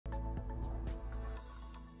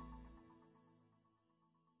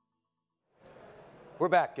We're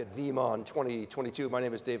back at VeeamON 2022. My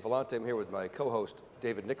name is Dave Vellante. I'm here with my co-host,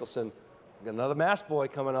 David Nicholson. We've got another mass boy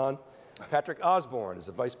coming on. Patrick Osborne is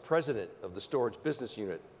the Vice President of the Storage Business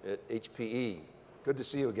Unit at HPE. Good to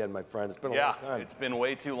see you again, my friend. It's been a long time. Yeah, it's been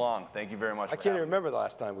way too long. Thank you very much. I can't even remember the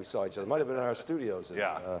last time we saw each other. It might have been in our studios in,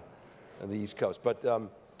 on the East Coast. But,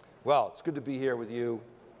 well, it's good to be here with you.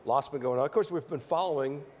 Lots been going on. Of course, we've been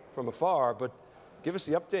following from afar, but give us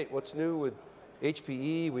the update. What's new with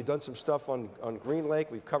HPE? We've done some stuff on GreenLake.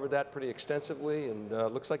 We've covered that pretty extensively, and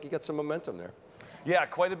looks like you got some momentum there. Yeah,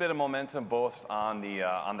 quite a bit of momentum both on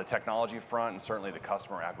the technology front and certainly the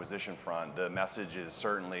customer acquisition front. The message is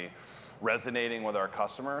certainly resonating with our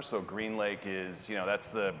customers. So GreenLake is, that's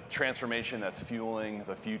the transformation that's fueling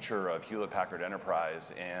the future of Hewlett-Packard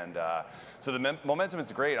Enterprise. And so the momentum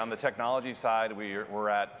is great. On the technology side, we're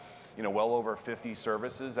at well over 50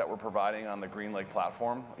 services that we're providing on the GreenLake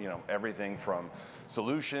platform. Everything from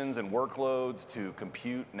solutions and workloads to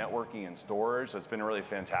compute, networking, and storage. So it's been really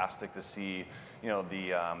fantastic to see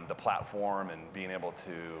the platform and being able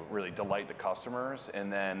to really delight the customers.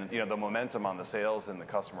 And then the momentum on the sales and the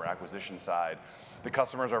customer acquisition side. The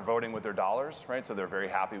customers are voting with their dollars, right? So they're very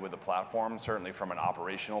happy with the platform, certainly from an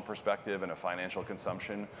operational perspective and a financial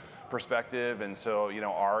consumption perspective. And so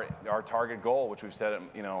our target goal, which we've said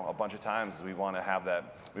a bunch of times, is we want to have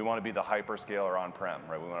that. We want to be the hyperscaler on-prem,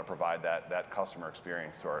 right? We want to provide that customer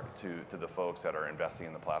experience to the folks that are investing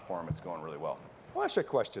in the platform. It's going really well. I'll ask you a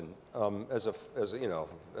question. As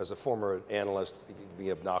a former analyst, you can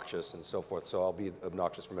be obnoxious and so forth, so I'll be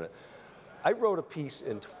obnoxious for a minute. I wrote a piece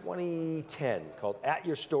in 2010 called At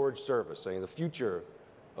Your Storage Service, saying the future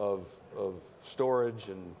of storage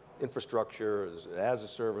and infrastructure as a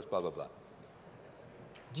service, blah, blah, blah.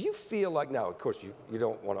 Do you feel like, now of course you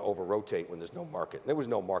don't want to over-rotate when there's no market. There was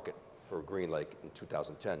no market for GreenLake in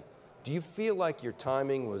 2010. Do you feel like your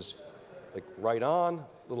timing was like right on,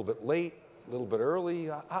 a little bit late, a little bit early?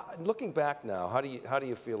 Looking back now, how do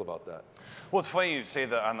you feel about that? Well, it's funny you say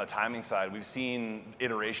that on the timing side. We've seen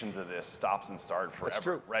iterations of this stops and start forever. That's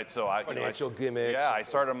true. Right? So financial gimmicks. Yeah, I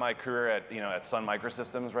started my career at Sun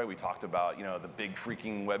Microsystems. Right? We talked about the big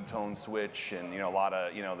freaking webtone switch and a lot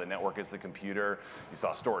of the network is the computer. You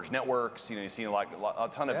saw storage networks. You've seen a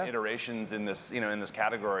ton of iterations in this in this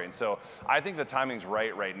category. And so I think the timing's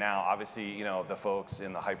right now. Obviously, the folks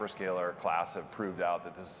in the hyperscaler class have proved out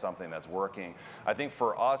that this is something that's working. I think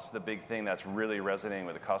for us, the big thing that's really resonating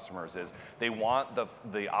with the customers is they want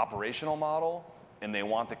the operational model and they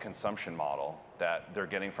want the consumption model that they're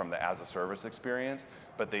getting from the as-a-service experience,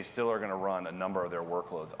 but they still are going to run a number of their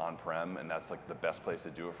workloads on-prem, and that's like the best place to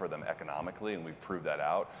do it for them economically, and we've proved that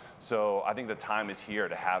out. So I think the time is here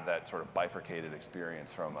to have that sort of bifurcated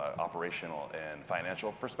experience from an operational and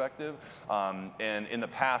financial perspective. And in the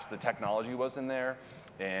past, the technology wasn't there,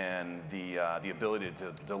 and the ability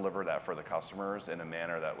to deliver that for the customers in a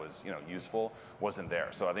manner that was useful wasn't there.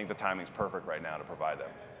 So I think the timing's perfect right now to provide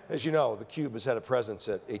that. As you know, theCUBE has had a presence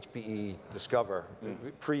at HPE Discover,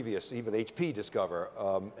 previous, even HP Discover,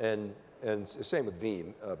 and the same with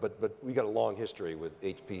Veeam, but we got a long history with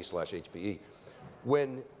HP/HPE.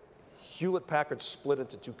 When Hewlett-Packard split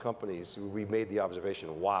into two companies, we made the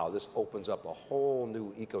observation, wow, this opens up a whole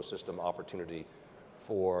new ecosystem opportunity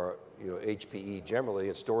for HPE generally,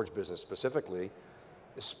 and storage business specifically,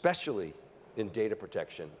 especially in data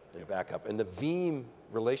protection and backup. And the Veeam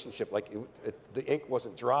relationship, like the ink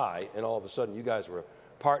wasn't dry, and all of a sudden you guys were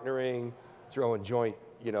partnering, throwing joint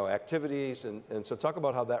activities, and so talk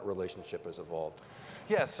about how that relationship has evolved.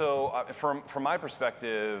 Yeah, so from my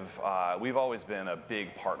perspective, we've always been a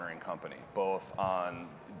big partnering company, both on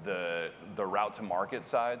the route to market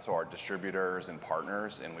side, so our distributors and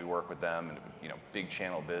partners, and we work with them in big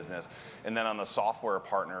channel business. And then on the software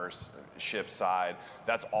partnership side,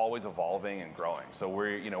 that's always evolving and growing. So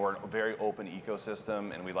we're a very open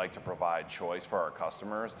ecosystem, and we like to provide choice for our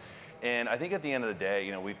customers. And I think at the end of the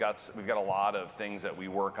day, we've got a lot of things that we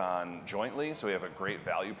work on jointly, so we have a great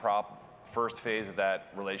value prop. First phase of that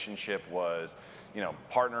relationship was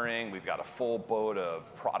partnering. We've got a full boat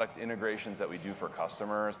of product integrations that we do for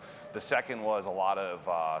customers. The second was a lot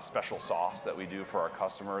of special sauce that we do for our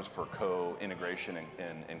customers for co-integration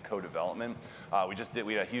and co-development.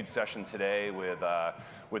 We had a huge session today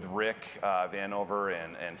with Rick Vanover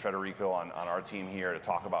and Federico on our team here to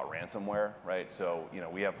talk about ransomware, right? So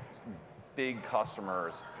we have big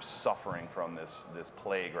customers suffering from this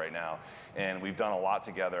plague right now, and we've done a lot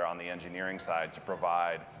together on the engineering side to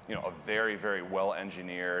provide a very, very well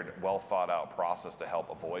engineered, well thought out process to help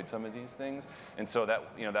avoid some of these things. And so that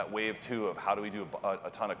that wave two of how do we do a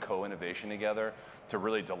ton of co-innovation together to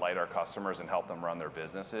really delight our customers and help them run their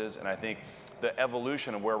businesses. And I think the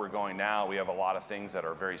evolution of where we're going now, we have a lot of things that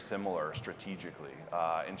are very similar strategically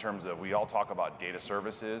in terms of we all talk about data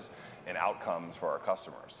services and outcomes for our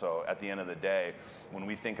customers. So at the end of the day, when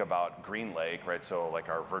we think about GreenLake, right, so like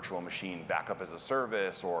our virtual machine backup as a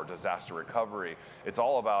service or disaster recovery, it's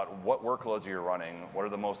all about what workloads are you running, what are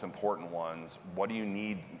the most important ones, what do you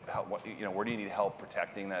need, where do you need help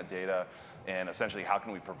protecting that data, and essentially how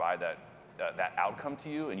can we provide that outcome to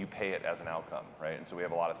you, and you pay it as an outcome, right? And so we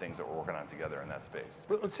have a lot of things that we're working on together in that space.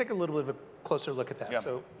 Well, let's take a little bit of a closer look at that. Yeah.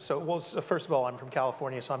 So first of all, I'm from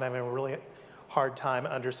California, so I'm having a really hard time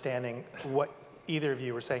understanding what either of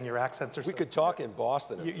you were saying. Your accents are. We could talk in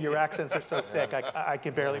Boston. Your accents are so thick, I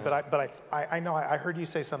can barely. But I know I heard you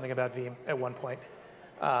say something about Veeam at one point.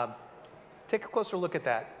 Take a closer look at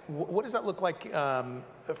that. What does that look like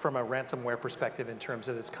from a ransomware perspective in terms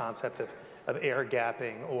of this concept of air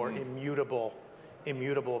gapping or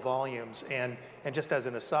immutable volumes? And just as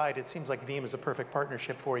an aside, it seems like Veeam is a perfect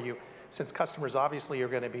partnership for you, since customers obviously are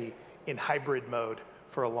going to be in hybrid mode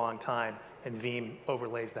for a long time, and Veeam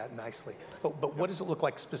overlays that nicely. But what does it look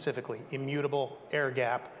like specifically? Immutable, air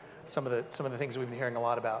gap, some of the things we've been hearing a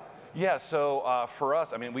lot about. Yeah, so for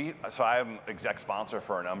us, I mean, I am exec sponsor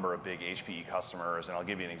for a number of big HPE customers, and I'll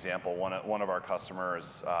give you an example. One of our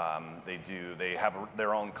customers, they have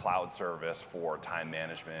their own cloud service for time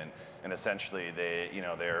management, and essentially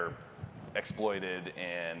they're exploited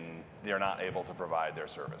and they're not able to provide their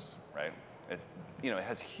service, right? It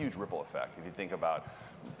has a huge ripple effect if you think about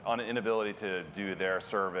on an inability to do their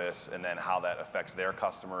service, and then how that affects their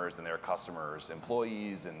customers and their customers'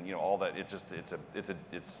 employees, and all that.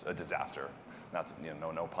 It's a disaster. Not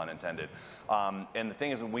to, no pun intended. And the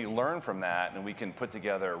thing is, when we learn from that, and we can put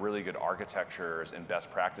together really good architectures and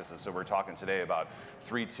best practices. So we're talking today about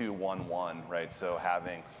 3-2-1-1, right? So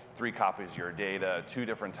having 3 copies of your data, 2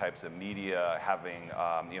 different types of media, having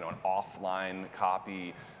an offline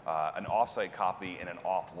copy, an offsite copy, and an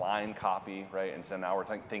offline copy, right? And so now we're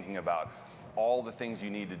thinking about all the things you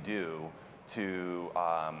need to do to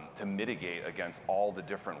mitigate against all the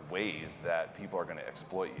different ways that people are going to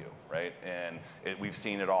exploit you, right? And we've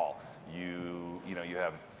seen it all. You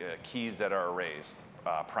have keys that are erased,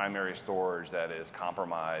 primary storage that is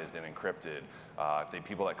compromised and encrypted. The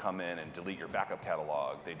people that come in and delete your backup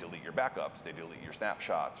catalog, they delete your backups, they delete your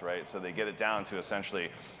snapshots, right? So they get it down to essentially,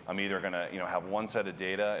 I'm either going to have one set of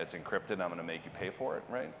data, it's encrypted, I'm going to make you pay for it,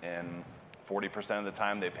 right? And 40% of the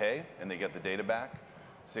time they pay and they get the data back.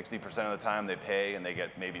 60% of the time they pay and they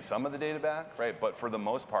get maybe some of the data back, right? But for the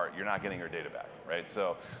most part, you're not getting your data back, right?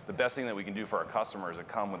 So the best thing that we can do for our customers is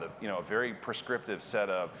come with a very prescriptive set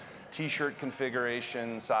of t-shirt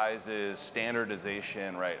configuration, sizes,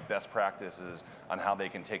 standardization, right? Best practices on how they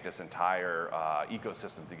can take this entire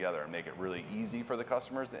ecosystem together and make it really easy for the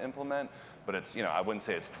customers to implement. But it's, I wouldn't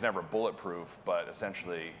say it's never bulletproof, but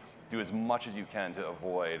essentially do as much as you can to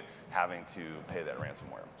avoid having to pay that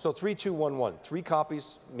ransomware. So 3-2-1-1, 3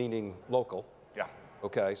 copies meaning local. Yeah.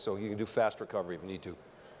 Okay, so you can do fast recovery if you need to.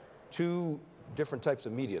 2 different types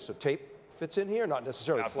of media. So tape fits in here, not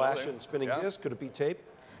necessarily Absolutely. flash and spinning disk. Could it be tape?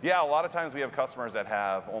 Yeah, a lot of times we have customers that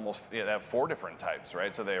have they have 4 different types,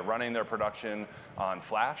 right? So they're running their production on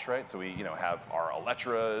flash, right? So we have our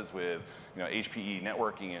Electras with HPE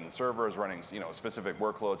networking and servers running specific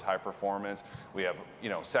workloads, high performance. We have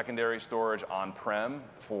secondary storage on-prem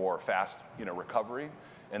for fast recovery.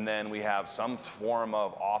 And then we have some form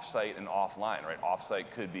of offsite and offline, right? Offsite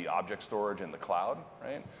could be object storage in the cloud,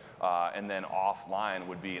 right? And then offline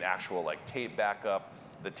would be an actual tape backup.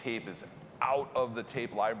 The tape is out of the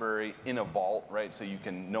tape library in a vault, right? So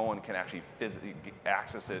no one can actually physically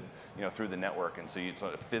access it, through the network, and so it's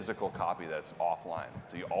a physical copy that's offline.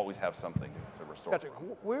 So you always have something to restore. Patrick,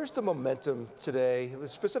 where's the momentum today,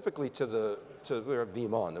 specifically we're at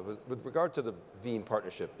VeeamON, with regard to the Veeam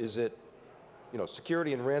partnership? Is it,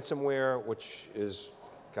 security and ransomware, which is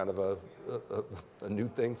kind of a new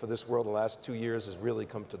thing for this world the last 2 years, has really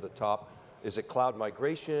come to the top? Is it cloud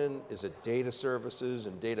migration? Is it data services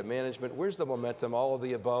and data management? Where's the momentum? All of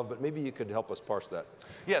the above, but maybe you could help us parse that.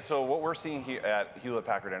 Yeah, so what we're seeing here at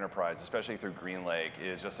Hewlett-Packard Enterprise, especially through GreenLake,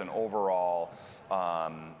 is just an overall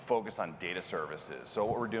focus on data services. So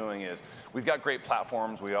what we're doing is, we've got great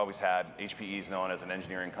platforms. We always had. HPE is known as an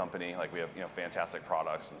engineering company. We have fantastic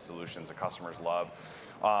products and solutions that customers love.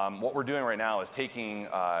 What we're doing right now is taking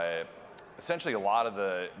essentially a lot of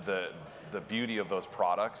the the beauty of those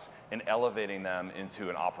products and elevating them into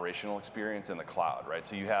an operational experience in the cloud, right?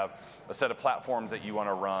 So you have a set of platforms that you want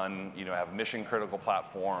to run, have mission critical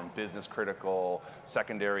platform, business critical,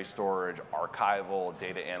 secondary storage, archival,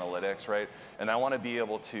 data analytics, right? And I want to be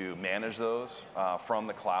able to manage those from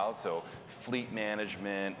the cloud. So fleet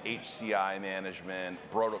management, HCI management,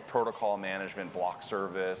 protocol management, block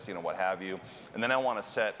service, what have you. And then I want a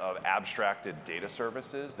set of abstracted data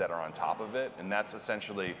services that are on top of it. And that's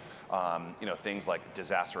essentially things like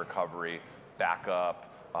disaster recovery, backup,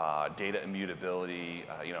 data immutability,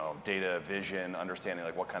 data vision, understanding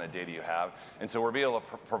like what kind of data you have. And so we're able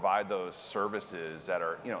to provide those services that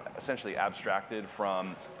are essentially abstracted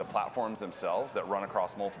from the platforms themselves that run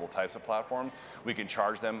across multiple types of platforms. We can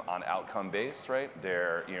charge them on outcome based, right?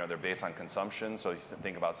 They're based on consumption. So you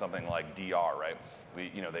think about something like DR, right?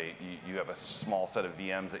 You have a small set of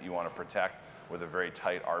VMs that you want to protect with a very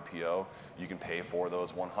tight RPO. You can pay for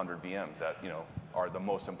those 100 VMs that are the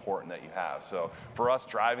most important that you have. So for us,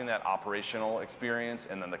 driving that operational experience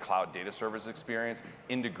and then the cloud data service experience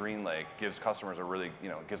into GreenLake gives customers a really,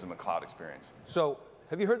 gives them a cloud experience. So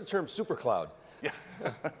have you heard the term super cloud? Yeah.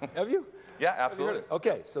 Have you? Yeah, absolutely.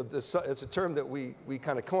 Okay, so it's a term that we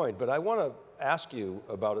kind of coined, but I want to ask you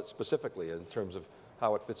about it specifically in terms of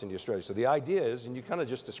how it fits into your strategy. So the idea is, and you kind of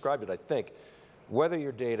just described it, I think, whether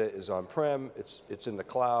your data is on-prem, it's in the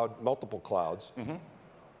cloud, multiple clouds. Mm-hmm.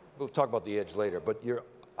 We'll talk about the edge later, but you're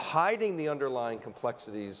hiding the underlying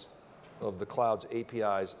complexities of the cloud's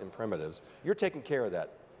APIs and primitives. You're taking care of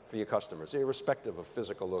that for your customers, irrespective of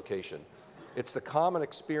physical location. It's the common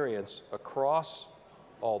experience across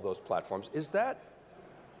all those platforms. Is that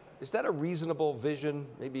a reasonable vision,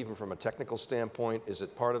 maybe even from a technical standpoint? Is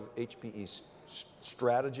it part of HPE's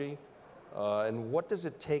strategy? And what does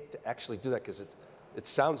it take to actually do that? Because it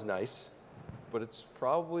sounds nice, but it's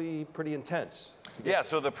probably pretty intense. Yeah,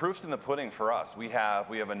 so the proof's in the pudding for us. We have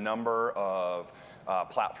a number of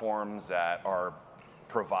platforms that are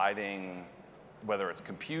providing, whether it's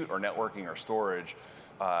compute or networking or storage,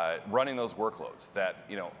 running those workloads that,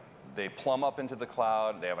 they plumb up into the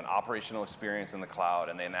cloud, they have an operational experience in the cloud,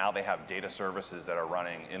 and now they have data services that are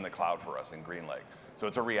running in the cloud for us in GreenLake. So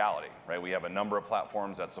it's a reality, right? We have a number of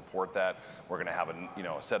platforms that support that. We're going to have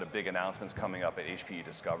a set of big announcements coming up at HPE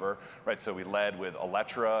Discover, right? So we led with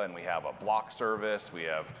Alletra, and we have a block service. We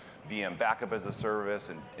have VM backup as a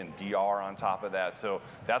service and DR on top of that. So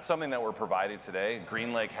that's something that we're providing today.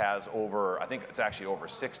 GreenLake has I think it's actually over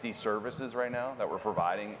 60 services right now that we're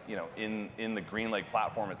providing, in the GreenLake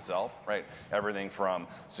platform itself, right? Everything from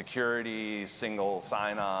security, single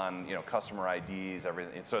sign-on, customer IDs,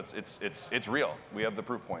 everything. So it's real. We have the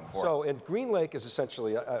proof point for it. So, and GreenLake is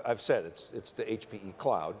essentially, I've said, it's the HPE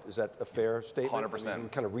cloud. Is that a fair statement? 100%. I mean,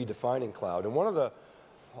 kind of redefining cloud. And one of the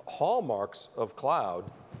hallmarks of cloud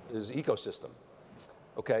is ecosystem.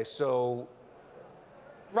 Okay, so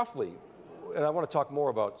roughly, and I want to talk more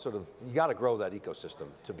about sort of, you got to grow that ecosystem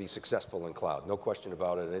to be successful in cloud, no question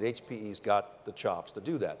about it, and HPE's got the chops to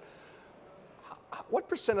do that. What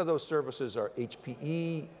 % of those services are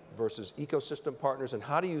HPE versus ecosystem partners, and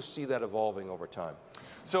how do you see that evolving over time?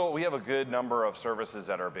 So we have a good number of services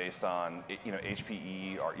that are based on,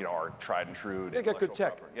 HPE, our tried and true. They got good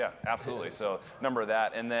tech. Yeah, absolutely. So number of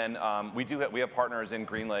that, and then we have partners in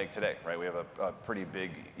GreenLake today, right? We have a pretty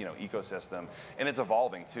big, ecosystem, and it's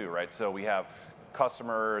evolving too, right? So we have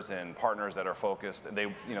customers and partners that are focused.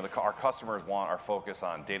 Our customers want our focus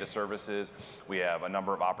on data services. We have a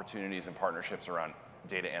number of opportunities and partnerships around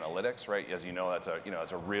data analytics, right? As you know, it's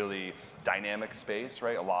a really dynamic space,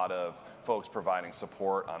 right? A lot of folks providing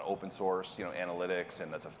support on open source, analytics,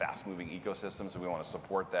 and that's a fast-moving ecosystem, so we want to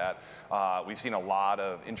support that. We've seen a lot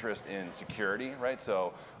of interest in security, right?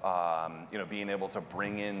 So, being able to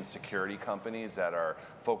bring in security companies that are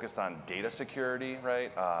focused on data security,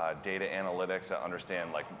 right? Data analytics that understand,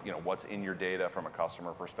 what's in your data from a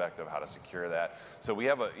customer perspective, how to secure that. So we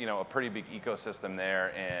have a pretty big ecosystem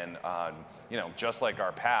there, and just like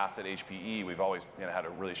our past at HPE, we've always had a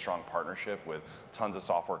really strong partnership with tons of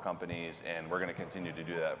software companies, and we're going to continue to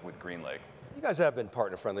do that with GreenLake. You guys have been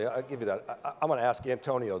partner friendly. I'll give you that. I'm going to ask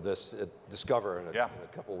Antonio this at Discover in a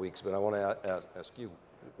couple of weeks, but I want to ask you,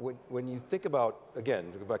 when you think about,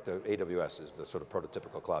 again, to go back to AWS as the sort of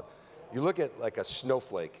prototypical cloud, you look at like a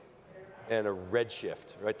Snowflake and a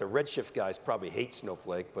Redshift, right? The Redshift guys probably hate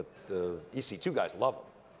Snowflake, but the EC2 guys love them,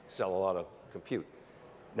 sell a lot of compute.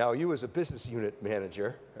 Now, you as a business unit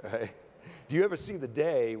manager, right, do you ever see the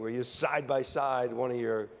day where you're side by side one of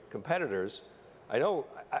your competitors?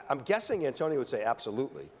 I'm guessing Antonio would say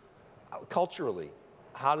absolutely. Culturally,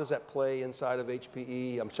 how does that play inside of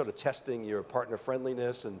HPE? I'm sort of testing your partner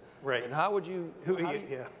friendliness, and, Right. and how would you,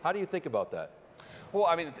 how do you think about that? Well,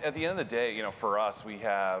 I mean, at the end of the day, for us, we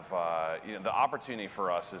have, the opportunity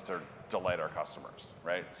for us is to delight our customers,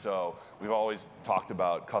 right? So we've always talked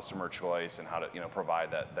about customer choice and how to,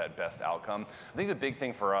 provide that best outcome. I think the big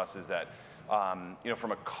thing for us is that,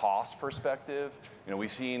 from a cost perspective,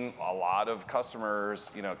 we've seen a lot of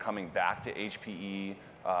customers, coming back to HPE,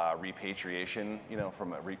 repatriation,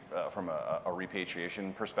 from a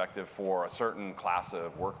repatriation perspective for a certain class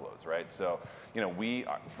of workloads, right? So, we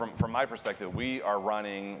are, from my perspective,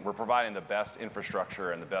 we're providing the best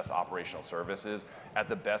infrastructure and the best operational services at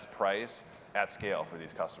the best price at scale for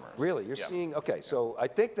these customers. Really, you're seeing, okay, so I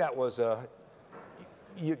think that was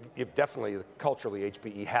you definitely, culturally,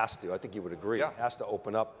 HPE has to, I think you would agree, has to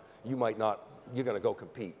open up. You might not, you're going to go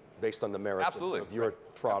compete based on the merits of your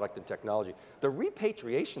product and technology. The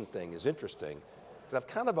repatriation thing is interesting, because I've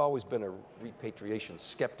kind of always been a repatriation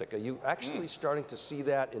skeptic. Are you actually starting to see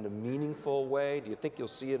that in a meaningful way? Do you think you'll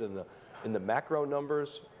see it in the macro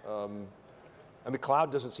numbers? I mean,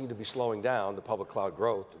 cloud doesn't seem to be slowing down, the public cloud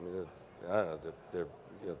growth. I mean, I don't know, they're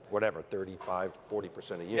whatever, 35,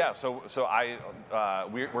 40% a year. Yeah, so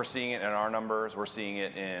we're seeing it in our numbers. We're seeing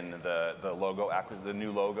it in the logo the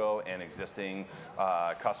new logo and existing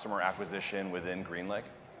customer acquisition within GreenLake.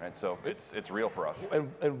 Right, so it's real for us.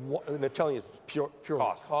 And they're telling you pure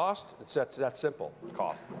cost. Cost. It's that simple.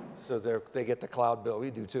 Cost. So they get the cloud bill.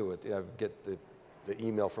 We do too. I get the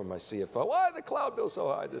email from my CFO. Why the cloud bill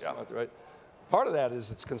so high this month, right? Part of that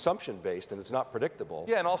is it's consumption based and it's not predictable.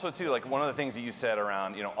 Yeah, and also too, like one of the things that you said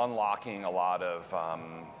around, unlocking a lot of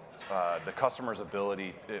the customer's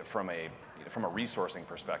ability from a resourcing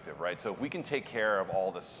perspective, right? So if we can take care of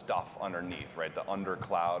all the stuff underneath, right, the under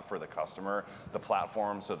cloud for the customer, the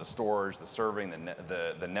platform, so the storage, the serving, the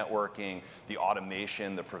networking, the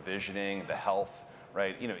automation, the provisioning, the health,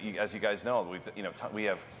 right? As you guys know, we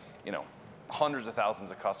have hundreds of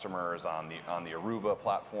thousands of customers on the Aruba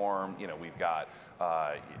platform. We've got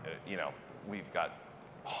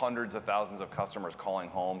hundreds of thousands of customers calling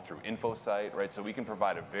home through InfoSight, right? So we can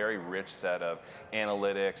provide a very rich set of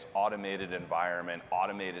analytics, automated environment,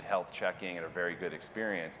 automated health checking, and a very good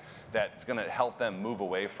experience that's going to help them move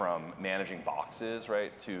away from managing boxes,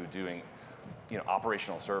 right, to doing,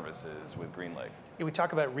 operational services with GreenLake. Yeah, we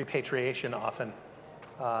talk about repatriation often.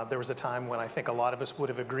 There was a time when I think a lot of us would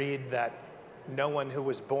have agreed that no one who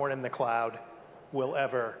was born in the cloud will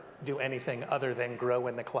ever do anything other than grow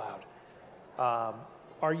in the cloud.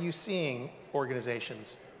 Are you seeing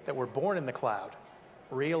organizations that were born in the cloud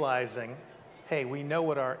realizing, hey, we know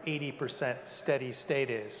what our 80% steady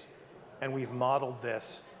state is, and we've modeled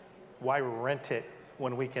this, why rent it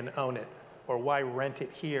when we can own it? Or why rent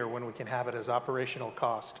it here when we can have it as operational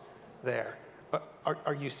cost there?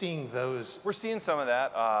 Are you seeing those? We're seeing some of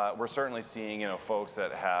that. We're certainly seeing, folks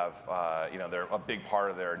that have, they're a big part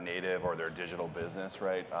of their native or their digital business,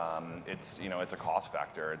 right? It's a cost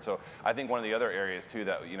factor. And so I think one of the other areas too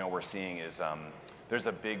that, we're seeing is there's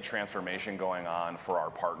a big transformation going on for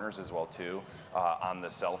our partners as well too, on the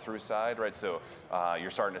sell-through side, right? So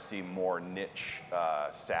you're starting to see more niche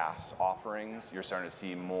SaaS offerings. You're starting to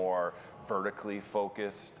see more vertically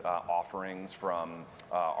focused offerings from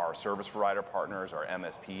our service provider partners, our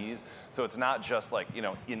MSPs. So it's not just like,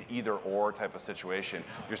 in either or type of situation.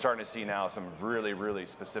 You're starting to see now some really, really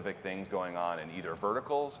specific things going on in either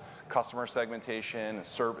verticals, customer segmentation,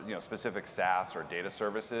 specific SaaS or data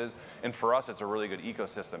services. And for us, it's a really good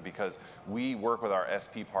ecosystem because we work with our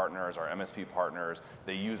SP partners, our MSP partners.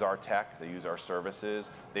 They use our tech, they use our services.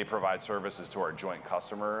 They provide services to our joint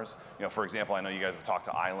customers. For example, I know you guys have talked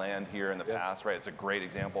to iLand here in the past, right? It's a great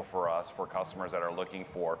example for us, for customers that are looking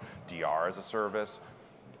for DR as a service,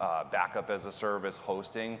 backup as a service,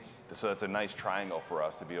 hosting. So it's a nice triangle for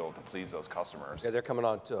us to be able to please those customers. Yeah, they're coming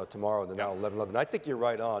on tomorrow, they're now 11/11. I think you're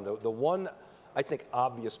right on. The one, I think,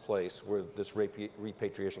 obvious place where this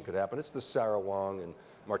repatriation could happen, it's the Sarah Wong and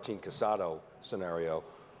Martin Casado scenario,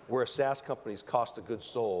 where SaaS companies' cost of goods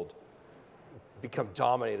sold become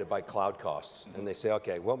dominated by cloud costs. And they say,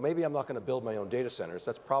 okay, well, maybe I'm not going to build my own data centers.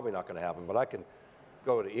 That's probably not going to happen, but I can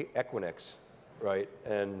go to Equinix, right,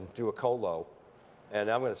 and do a colo, and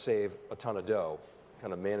I'm going to save a ton of dough,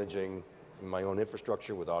 kind of managing my own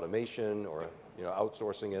infrastructure with automation or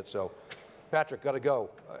outsourcing it. So, Patrick, got to go.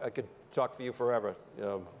 I could talk for you forever,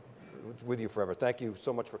 with you forever. Thank you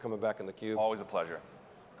so much for coming back in theCUBE. Always a pleasure.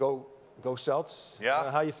 Go Celts.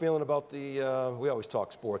 Yeah. How you feeling about the, we always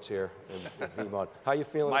talk sports here in VeeamON. How you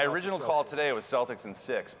feeling My about original call today was Celtics in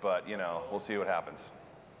 6, but we'll see what happens.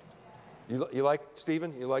 You like,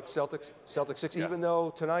 Steven, you like Celtics 6, Yeah. even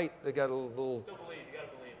though tonight they got a little... Still believe, you got to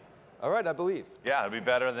All right, I believe. Yeah, it'd be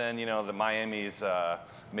better than the Miami's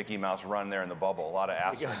Mickey Mouse run there in the bubble. A lot of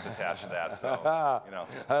asterisks attached to that. So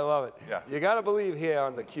I love it. Yeah. You got to believe here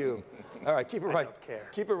on theCUBE. All right, keep it right. don't care.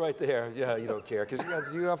 Keep it right there. Yeah, you don't care because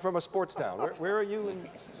you're from a sports town. Where are you in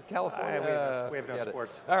California? We have no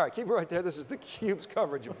sports. All right, keep it right there. This is theCUBE's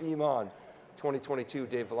coverage of VeeamON 2022.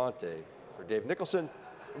 Dave Vellante for Dave Nicholson.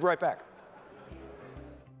 We'll be right back.